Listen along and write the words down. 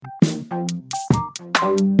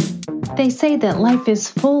They say that life is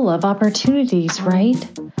full of opportunities, right?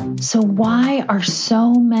 So why are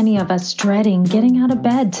so many of us dreading getting out of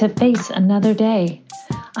bed to face another day?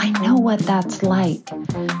 I know what that's like.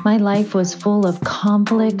 My life was full of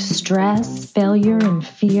conflict, stress, failure, and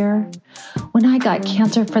fear. When I got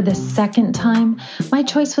cancer for the second time, my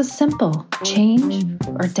choice was simple: change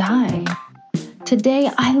or die. Today,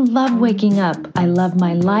 I love waking up. I love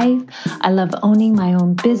my life. I love owning my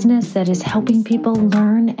own business that is helping people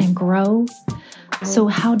learn and grow. So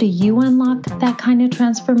how do you unlock that kind of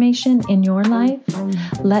transformation in your life?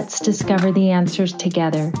 Let's discover the answers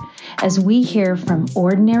together as we hear from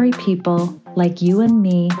ordinary people like you and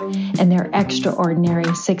me and their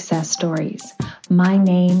extraordinary success stories. My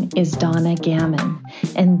name is Donna Gammon,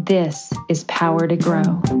 and this is Power to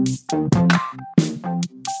Grow.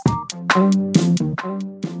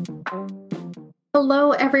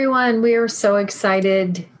 Hello, everyone. We are so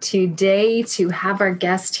excited today to have our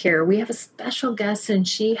guest here. We have a special guest, and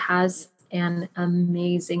she has an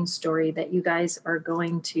amazing story that you guys are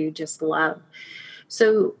going to just love.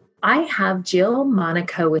 So I have Jill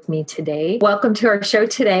Monaco with me today. Welcome to our show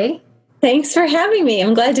today. Thanks for having me.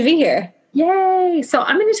 I'm glad to be here. Yay. So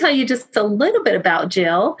I'm going to tell you just a little bit about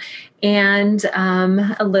Jill and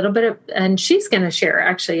and she's going to share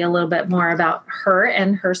actually a little bit more about her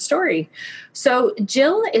and her story. So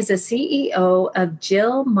Jill is a CEO of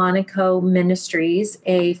Jill Monaco Ministries,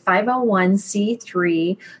 a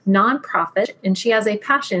 501c3 nonprofit, and she has a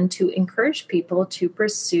passion to encourage people to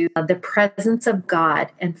pursue the presence of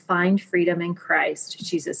God and find freedom in Christ.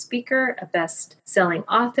 She's a speaker, a best-selling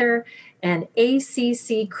author, and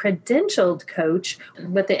ACC credentialed coach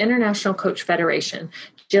with the International Coach Federation.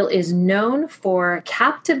 Jill is known for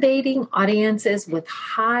captivating audiences with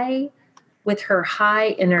her high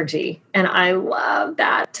energy. And I love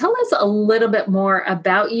that. Tell us a little bit more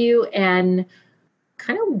about you and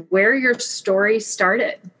kind of where your story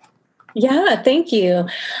started. Yeah, thank you.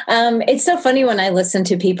 It's so funny when I listen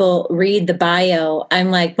to people read the bio.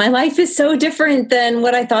 I'm like, my life is so different than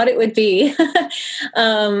what I thought it would be.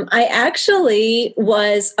 I actually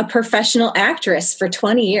was a professional actress for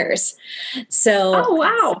 20 years. So, oh,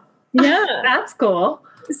 wow. Yeah. That's cool.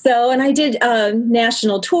 So, and I did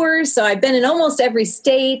national tours. So I've been in almost every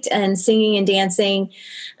state and singing and dancing.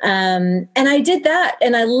 And I did that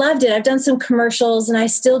and I loved it. I've done some commercials and I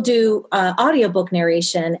still do audiobook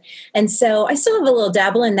narration. And so I still have a little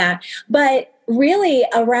dabble in that. But really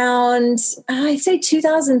around, I'd say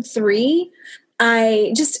 2003,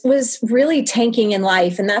 I just was really tanking in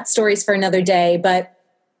life. And that story's for another day. But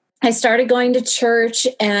I started going to church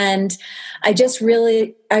and I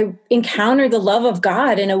encountered the love of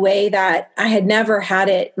God in a way that I had never had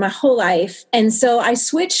it my whole life. And so I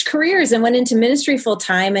switched careers and went into ministry full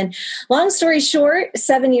time. And long story short,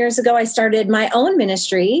 7 years ago, I started my own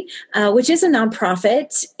ministry, which is a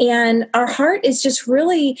nonprofit. And our heart is just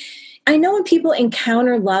really, I know when people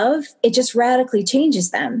encounter love, it just radically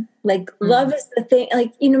changes them. Like love is the thing,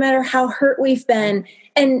 like, no matter how hurt we've been,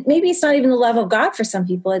 and maybe it's not even the love of God for some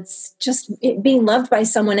people. It's just being loved by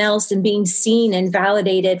someone else and being seen and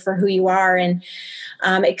validated for who you are and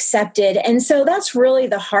accepted. And so that's really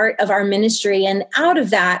the heart of our ministry. And out of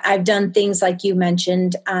that, I've done things like you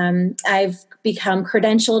mentioned. I've become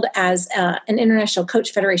credentialed as an International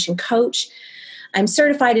Coach Federation coach. I'm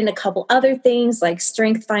certified in a couple other things like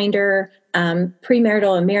Strength Finder,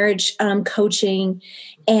 premarital and marriage coaching.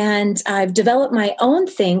 And I've developed my own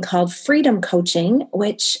thing called Freedom Coaching,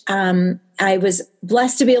 which I was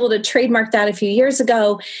blessed to be able to trademark that a few years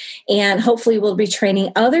ago. And hopefully we'll be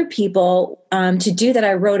training other people to do that.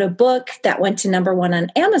 I wrote a book that went to number 1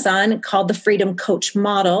 on Amazon called The Freedom Coach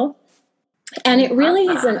Model. And it really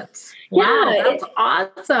isn't. Wow, that's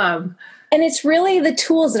awesome. And it's really the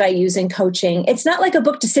tools that I use in coaching. It's not like a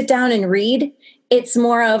book to sit down and read. It's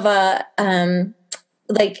more of a,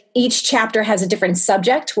 like each chapter has a different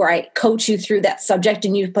subject where I coach you through that subject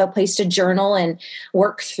and you have a place to journal and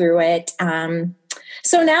work through it.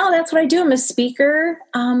 So now that's what I do. I'm a speaker,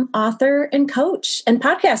 author, and coach and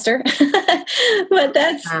podcaster. But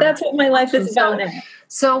that's what my life is about.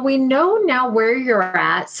 So we know now where you're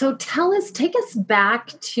at. So take us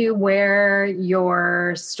back to where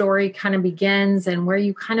your story kind of begins and where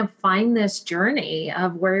you kind of find this journey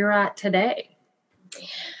of where you're at today.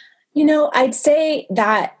 I'd say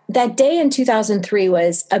that day in 2003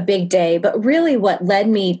 was a big day, but really what led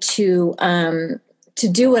me to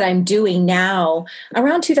do what I'm doing now,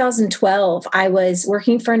 around 2012, I was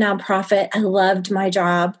working for a nonprofit. I loved my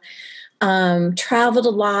job, traveled a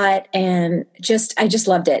lot, and I just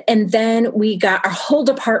loved it. And then our whole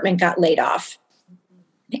department got laid off.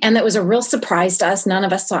 And that was a real surprise to us. None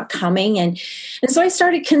of us saw it coming. And so I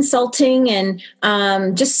started consulting and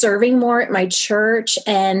just serving more at my church.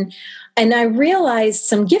 And I realized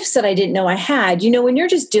some gifts that I didn't know I had. When you're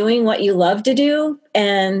just doing what you love to do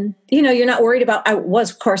and, you're not worried about, I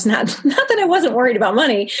was, of course, not that I wasn't worried about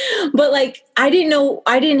money, but like, I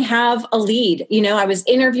didn't have a lead. I was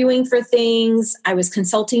interviewing for things, I was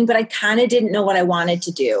consulting, but I kind of didn't know what I wanted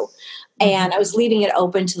to do. And I was leaving it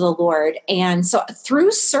open to the Lord. And so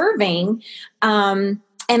through serving, and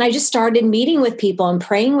I just started meeting with people and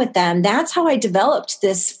praying with them. That's how I developed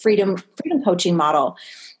this freedom coaching model.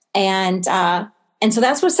 And so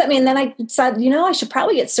that's what set me. And then I said, I should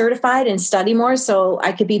probably get certified and study more so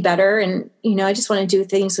I could be better. And, I just want to do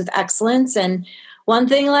things with excellence. And one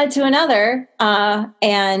thing led to another.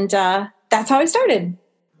 And that's how I started.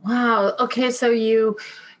 Wow. Okay. So you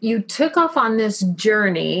took off on this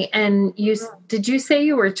journey and did you say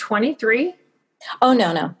you were 23? Oh,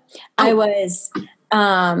 no. I was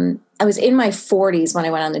in my 40s when I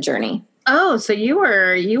went on the journey. Oh, so you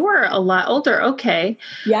were a lot older. Okay.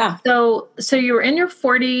 Yeah. So you were in your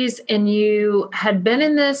 40s and you had been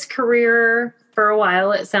in this career for a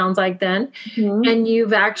while, it sounds like then. Mm-hmm. And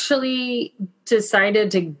you've actually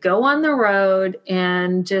decided to go on the road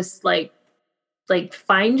and just like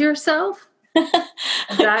find yourself.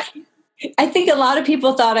 I think a lot of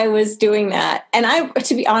people thought I was doing that. And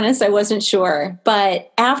to be honest, I wasn't sure.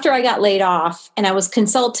 But after I got laid off and I was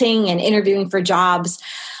consulting and interviewing for jobs,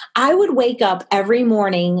 I would wake up every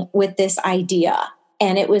morning with this idea.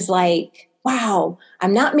 And it was like, wow,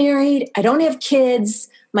 I'm not married. I don't have kids.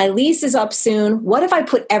 My lease is up soon. What if I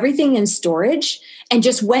put everything in storage and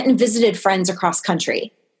just went and visited friends across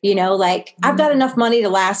country? I've got enough money to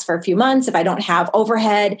last for a few months if I don't have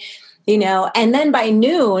overhead, and then by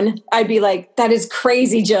noon, I'd be like, that is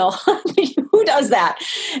crazy, Jill. Who does that?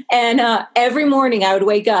 And every morning I would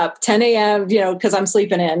wake up 10 a.m., because I'm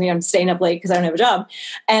sleeping in, I'm staying up late because I don't have a job.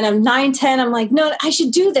 And I'm 9, 10, I'm like, no, I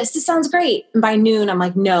should do this. This sounds great. And by noon, I'm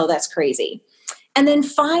like, no, that's crazy. And then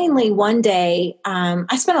finally, one day,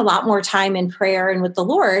 I spent a lot more time in prayer and with the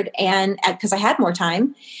Lord, and because I had more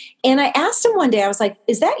time. And I asked him one day, I was like,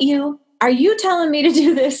 is that you? Are you telling me to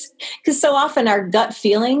do this? Because so often our gut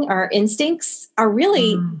feeling, our instincts are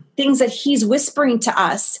really things that he's whispering to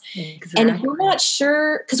us. Exactly. And if we're not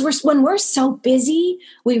sure, because when we're so busy,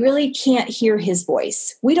 we really can't hear his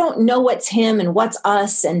voice. We don't know what's him and what's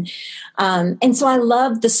us. And so I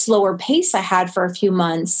loved the slower pace I had for a few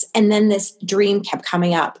months. And then this dream kept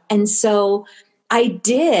coming up. And so I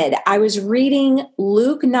was reading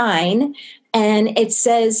Luke 9, and it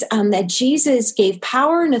says that Jesus gave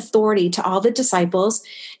power and authority to all the disciples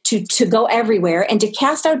to go everywhere and to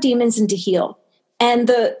cast out demons and to heal. And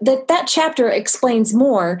that chapter explains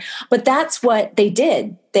more, but that's what they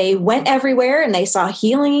did. They went everywhere and they saw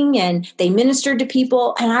healing and they ministered to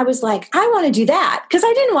people. And I was like, I want to do that, because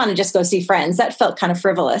I didn't want to just go see friends. That felt kind of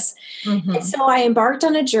frivolous. Mm-hmm. And so I embarked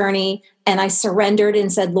on a journey and I surrendered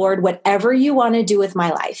and said, Lord, whatever you want to do with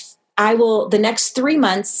my life, the next 3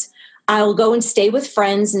 months, I'll go and stay with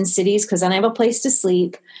friends in cities because then I have a place to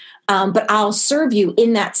sleep. But I'll serve you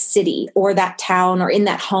in that city or that town or in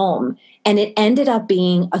that home. And it ended up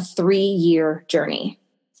being a 3-year journey.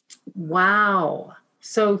 Wow.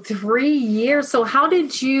 So 3 years. So how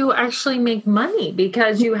did you actually make money?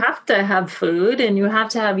 Because you have to have food and you have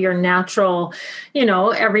to have your natural,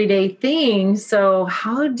 everyday things. So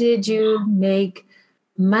how did you make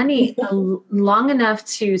money long enough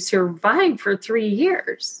to survive for 3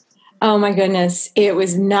 years? Oh my goodness. It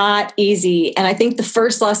was not easy. And I think the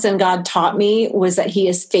first lesson God taught me was that he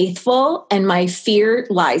is faithful and my fear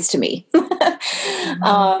lies to me.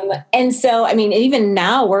 And so, even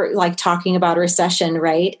now we're like talking about a recession,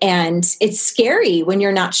 right? And it's scary when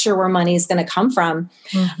you're not sure where money is going to come from.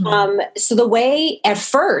 Mm-hmm. So the way at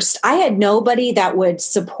first I had nobody that would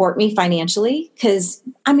support me financially because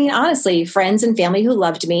honestly, friends and family who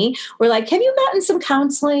loved me were like, have you gotten some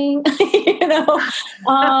counseling?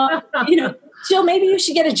 Jill, maybe you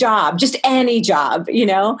should get a job, just any job,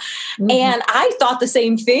 Mm-hmm. And I thought the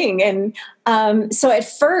same thing. And so at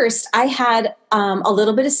first I had a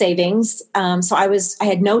little bit of savings. So I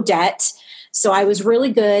had no debt. So I was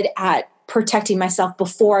really good at protecting myself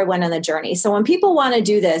before I went on the journey. So when people want to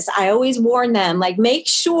do this, I always warn them, make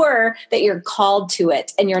sure that you're called to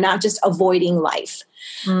it and you're not just avoiding life.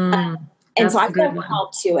 And so I felt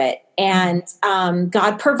called to it. And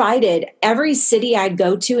God provided every city I'd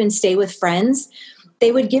go to and stay with friends.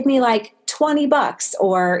 They would give me $20 $20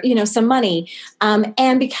 or, some money.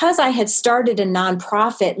 And because I had started a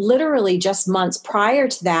nonprofit literally just months prior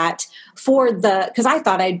to that because I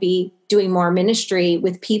thought I'd be doing more ministry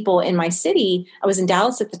with people in my city. I was in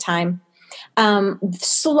Dallas at the time.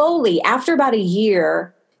 Slowly, after about a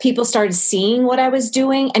year, people started seeing what I was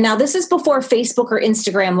doing. And now this is before Facebook or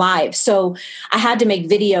Instagram Live. So I had to make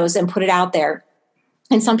videos and put it out there.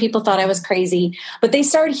 And some people thought I was crazy, but they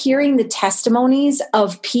started hearing the testimonies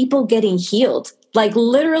of people getting healed. Like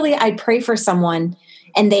literally, I'd pray for someone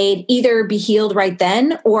and they'd either be healed right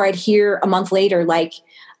then, or I'd hear a month later, like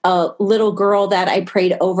a little girl that I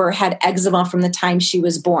prayed over had eczema from the time she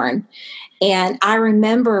was born. And I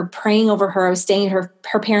remember praying over her. I was staying at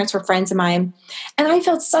her parents were friends of mine. And I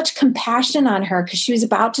felt such compassion on her because she was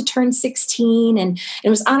about to turn 16 and it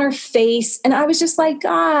was on her face. And I was just like,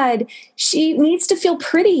 God, she needs to feel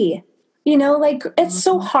pretty. Like it's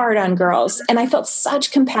so hard on girls. And I felt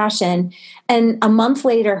such compassion. And a month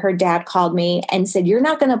later, her dad called me and said, you're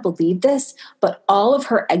not going to believe this, but all of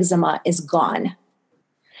her eczema is gone.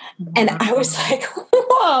 And I was like,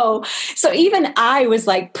 whoa. So even I was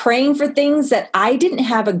like praying for things that I didn't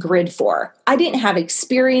have a grid for. I didn't have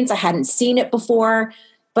experience. I hadn't seen it before,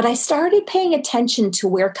 but I started paying attention to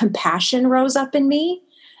where compassion rose up in me.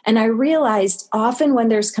 And I realized often when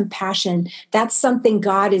there's compassion, that's something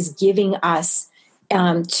God is giving us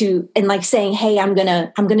and like saying, hey, I'm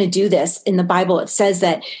going to do this. In the Bible, it says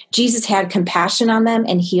that Jesus had compassion on them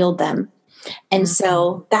and healed them. And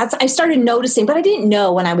so I started noticing, but I didn't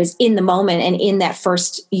know when I was in the moment and in that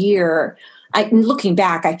first year. Looking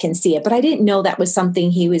back, I can see it, but I didn't know that was something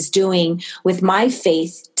he was doing with my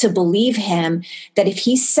faith to believe him, that if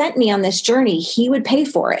he sent me on this journey, he would pay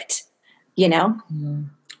for it,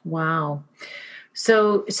 Wow.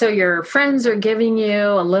 So your friends are giving you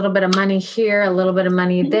a little bit of money here, a little bit of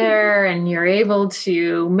money there, and you're able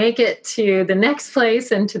to make it to the next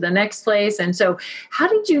place and to the next place. And so how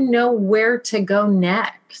did you know where to go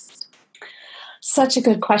next? Such a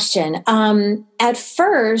good question. At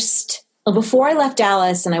first, before I left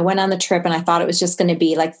Dallas and I went on the trip and I thought it was just going to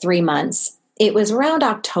be like 3 months, it was around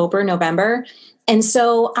October, November. And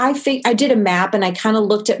so I did a map and I kind of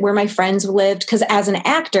looked at where my friends lived, because as an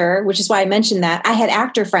actor, which is why I mentioned that, I had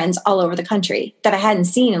actor friends all over the country that I hadn't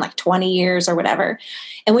seen in like 20 years or whatever.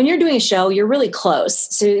 And when you're doing a show, you're really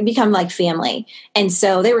close. So you become like family. And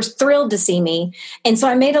so they were thrilled to see me. And so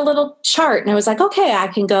I made a little chart and I was like, okay, I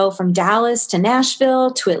can go from Dallas to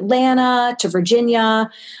Nashville to Atlanta to Virginia,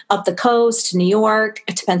 up the coast to New York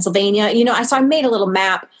to Pennsylvania. So I made a little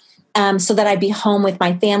map so that I'd be home with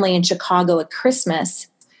my family in Chicago at Christmas.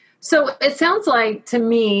 So it sounds like to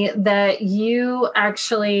me that you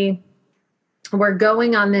actually were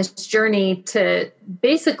going on this journey to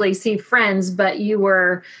basically see friends, but you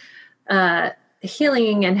were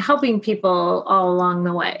healing and helping people all along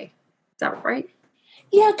the way. Is that right?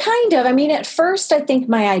 Yeah, kind of. I mean, at first, I think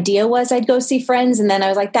my idea was I'd go see friends, and then I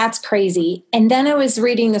was like, that's crazy. And then I was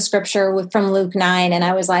reading the scripture from Luke 9, and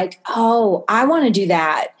I was like, oh, I want to do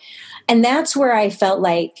that. And that's where I felt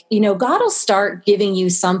like, God will start giving you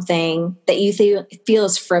something that you feel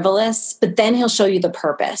is frivolous, but then he'll show you the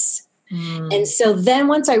purpose. And so then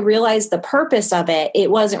once I realized the purpose of it,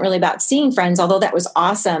 it wasn't really about seeing friends, although that was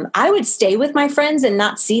awesome. I would stay with my friends and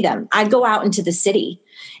not see them. I'd go out into the city.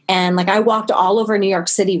 And like I walked all over New York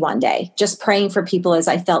City one day, just praying for people as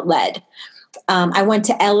I felt led. I went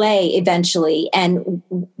to LA eventually and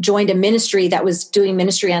joined a ministry that was doing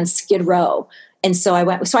ministry on Skid Row. And so I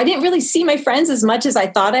went, so I didn't really see my friends as much as I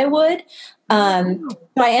thought I would. So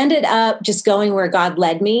I ended up just going where God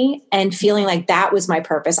led me and feeling like that was my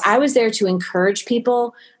purpose. I was there to encourage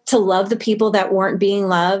people, to love the people that weren't being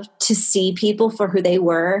loved, to see people for who they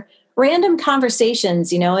were. Random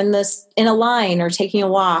conversations, in a line or taking a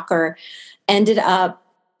walk, or ended up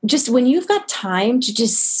just when you've got time to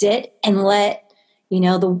just sit and let,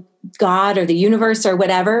 the God or the universe or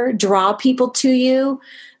whatever draw people to you.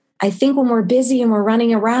 I think when we're busy and we're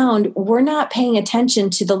running around, we're not paying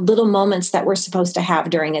attention to the little moments that we're supposed to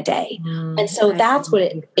have during a day. And so that's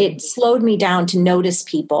what it slowed me down to notice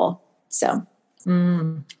people. So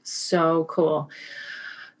cool.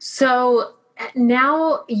 So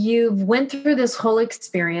now you've went through this whole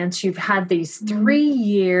experience. You've had these 3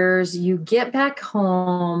 years. You get back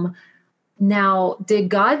home. Now, did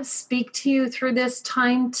God speak to you through this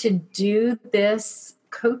time to do this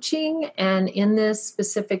coaching and in this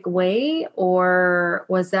specific way? Or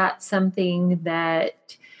was that something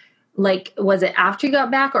that, was it after you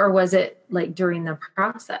got back, or was it like during the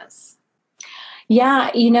process? Yeah,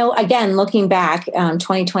 again, looking back,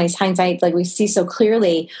 2020's hindsight, like we see so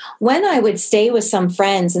clearly, when I would stay with some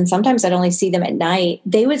friends, and sometimes I'd only see them at night,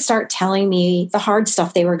 they would start telling me the hard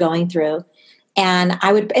stuff they were going through. And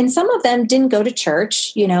some of them didn't go to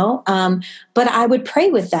church, but I would pray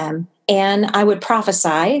with them and I would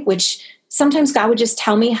prophesy, which sometimes God would just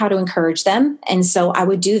tell me how to encourage them. And so I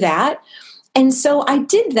would do that. And so I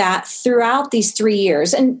did that throughout these 3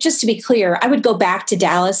 years. And just to be clear, I would go back to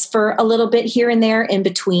Dallas for a little bit here and there in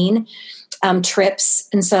between trips.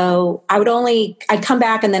 And so I'd come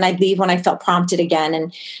back and then I'd leave when I felt prompted again.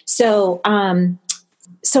 And so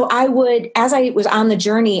I would, as I was on the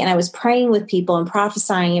journey and I was praying with people and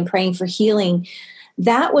prophesying and praying for healing,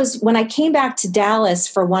 that was when I came back to Dallas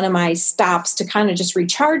for one of my stops to kind of just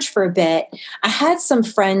recharge for a bit. I had some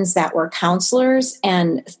friends that were counselors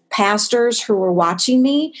and pastors who were watching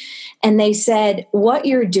me, and they said, what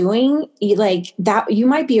you're doing, like that, you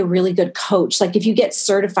might be a really good coach. Like if you get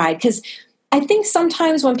certified, because I think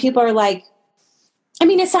sometimes when people are like, I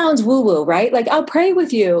mean, it sounds woo-woo, right? Like, I'll pray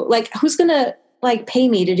with you. Like, who's going to pay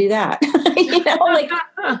me to do that?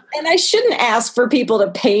 And I shouldn't ask for people to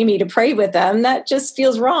pay me to pray with them. That just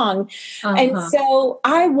feels wrong. And so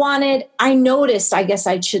I noticed, I guess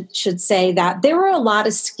I should say, that there were a lot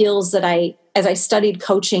of skills that as I studied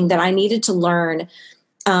coaching, that I needed to learn,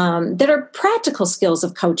 that are practical skills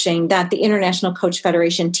of coaching that the International Coach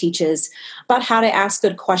Federation teaches about how to ask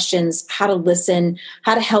good questions, how to listen,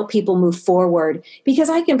 how to help people move forward. Because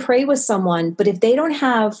I can pray with someone, but if they don't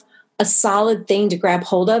have a solid thing to grab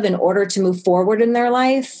hold of in order to move forward in their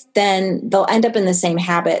life, then they'll end up in the same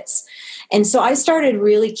habits. And so I started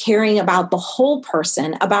really caring about the whole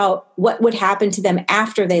person, about what would happen to them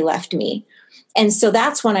after they left me. And so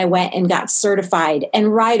that's when I went and got certified.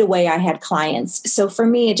 And right away I had clients. So for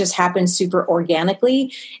me, it just happened super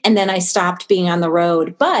organically. And then I stopped being on the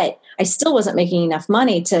road, but I still wasn't making enough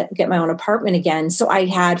money to get my own apartment again. So I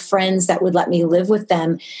had friends that would let me live with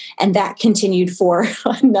them. And that continued for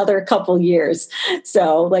another couple years.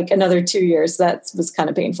 So like another 2 years, that was kind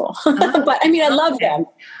of painful. But I mean, I love them,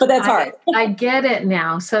 but that's hard. I get it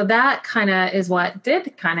now. So that kind of is what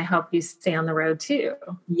did kind of help you stay on the road too.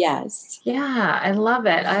 Yes. Yeah, I love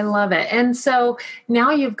it. I love it. And so now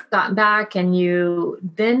you've gotten back and you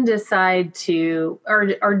then decide to,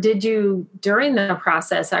 or did you during the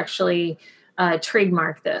process actually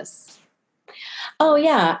trademark this? Oh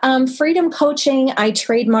yeah. Freedom Coaching, I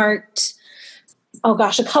trademarked,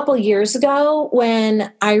 a couple years ago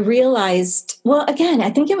when I realized, well, again, I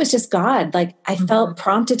think it was just God. Like I felt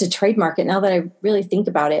prompted to trademark it now that I really think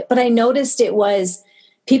about it. But I noticed it was,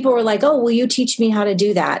 people were like, oh, will you teach me how to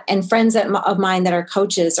do that? And friends of mine that are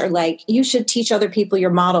coaches are like, you should teach other people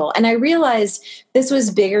your model. And I realized this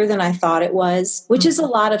was bigger than I thought it was, which is a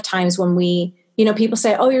lot of times when people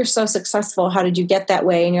say, oh, you're so successful. How did you get that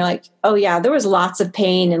way? And you're like, oh yeah, there was lots of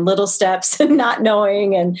pain and little steps and not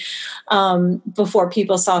knowing. And before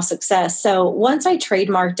people saw success. So once I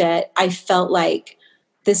trademarked it, I felt like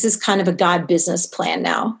this is kind of a God business plan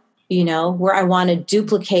now, where I want to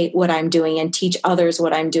duplicate what I'm doing and teach others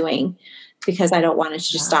what I'm doing, because I don't want it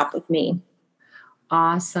to just stop with me.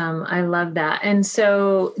 Awesome. I love that. And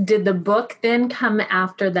so did the book then come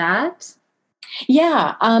after that?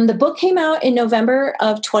 Yeah. The book came out in November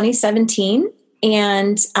of 2017.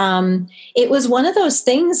 And it was one of those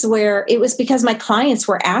things where it was because my clients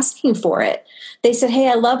were asking for it. They said, hey,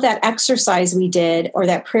 I love that exercise we did, or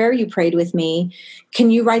that prayer you prayed with me. Can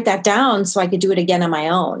you write that down so I could do it again on my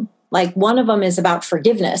own? Like one of them is about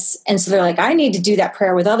forgiveness. And so they're like, I need to do that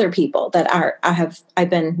prayer with other people that I've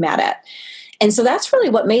been mad at. And so that's really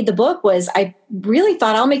what made the book. Was I really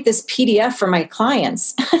thought I'll make this PDF for my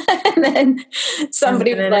clients. And then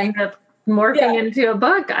somebody was like, morphing into a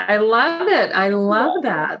book. I love it. I love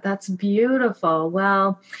that. That's beautiful.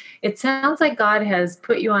 Well, it sounds like God has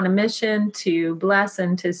put you on a mission to bless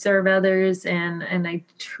and to serve others. And I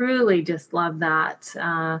truly just love that.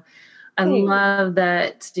 I love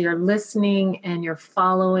that you're listening and you're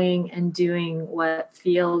following and doing what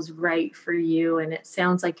feels right for you. And it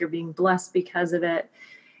sounds like you're being blessed because of it.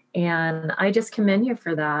 And I just commend you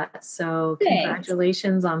for that. So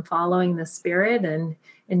congratulations on following the Spirit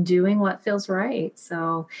and doing what feels right.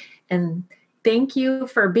 So, and thank you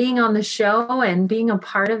for being on the show and being a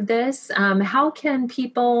part of this. How can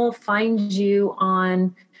people find you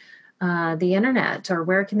on the internet, or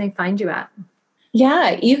where can they find you at?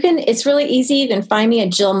 Yeah, it's really easy. You can find me at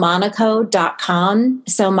jillmonaco.com.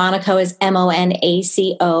 So Monaco is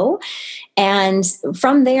MONACO. And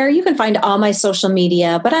from there, you can find all my social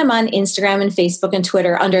media, but I'm on Instagram and Facebook and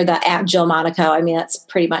Twitter under the @JillMonaco. I mean, that's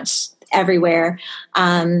pretty much everywhere.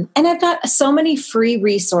 And I've got so many free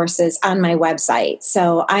resources on my website.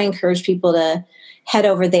 So I encourage people to head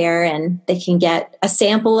over there and they can get a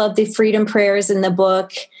sample of the freedom prayers in the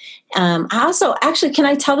book. I also, actually, can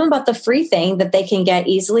I tell them about the free thing that they can get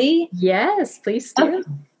easily? Yes, please do. Okay.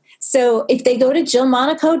 So if they go to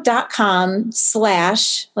jillmonaco.com/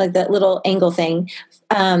 like that little angle thing,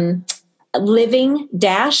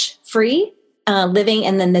 living-free, living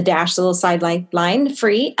and then the dash, the little side line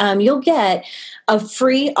free, you'll get a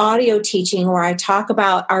free audio teaching where I talk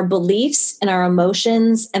about our beliefs and our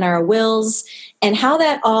emotions and our wills and how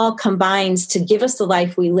that all combines to give us the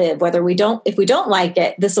life we live. If we don't like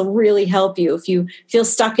it, this will really help you. If you feel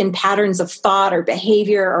stuck in patterns of thought or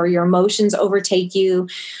behavior or your emotions overtake you,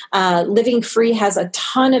 Living Free has a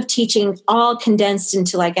ton of teaching all condensed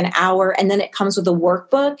into like an hour. And then it comes with a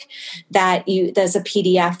workbook there's a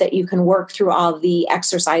PDF that you can work through all the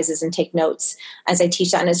exercises and take notes as I teach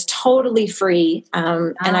that. And it's totally free.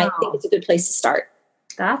 And I think it's a good place to start.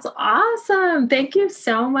 That's awesome. Thank you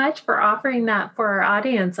so much for offering that for our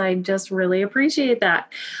audience. I just really appreciate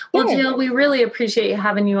that. Well, Jill, we really appreciate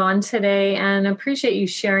having you on today and appreciate you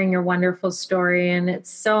sharing your wonderful story. And it's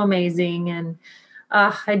so amazing. And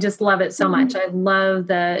I just love it so much. I love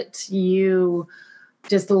that you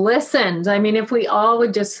just listened. I mean, if we all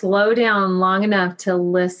would just slow down long enough to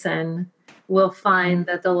listen, we'll find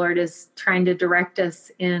that the Lord is trying to direct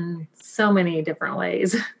us in so many different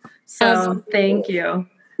ways. So thank you.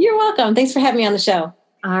 You're welcome. Thanks for having me on the show.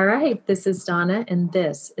 All right. This is Donna, and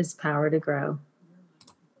this is Power to Grow.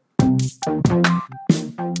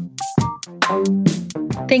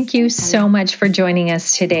 Thank you so much for joining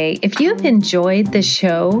us today. If you've enjoyed the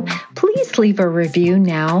show, please leave a review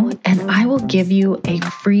now, and I will give you a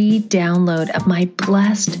free download of my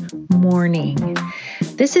Blessed Morning.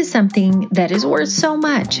 This is something that is worth so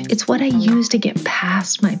much. It's what I use to get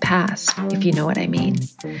past my past, if you know what I mean.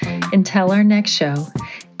 Until our next show,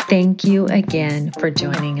 thank you again for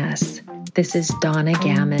joining us. This is Donna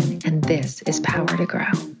Gammon, and this is Power to Grow.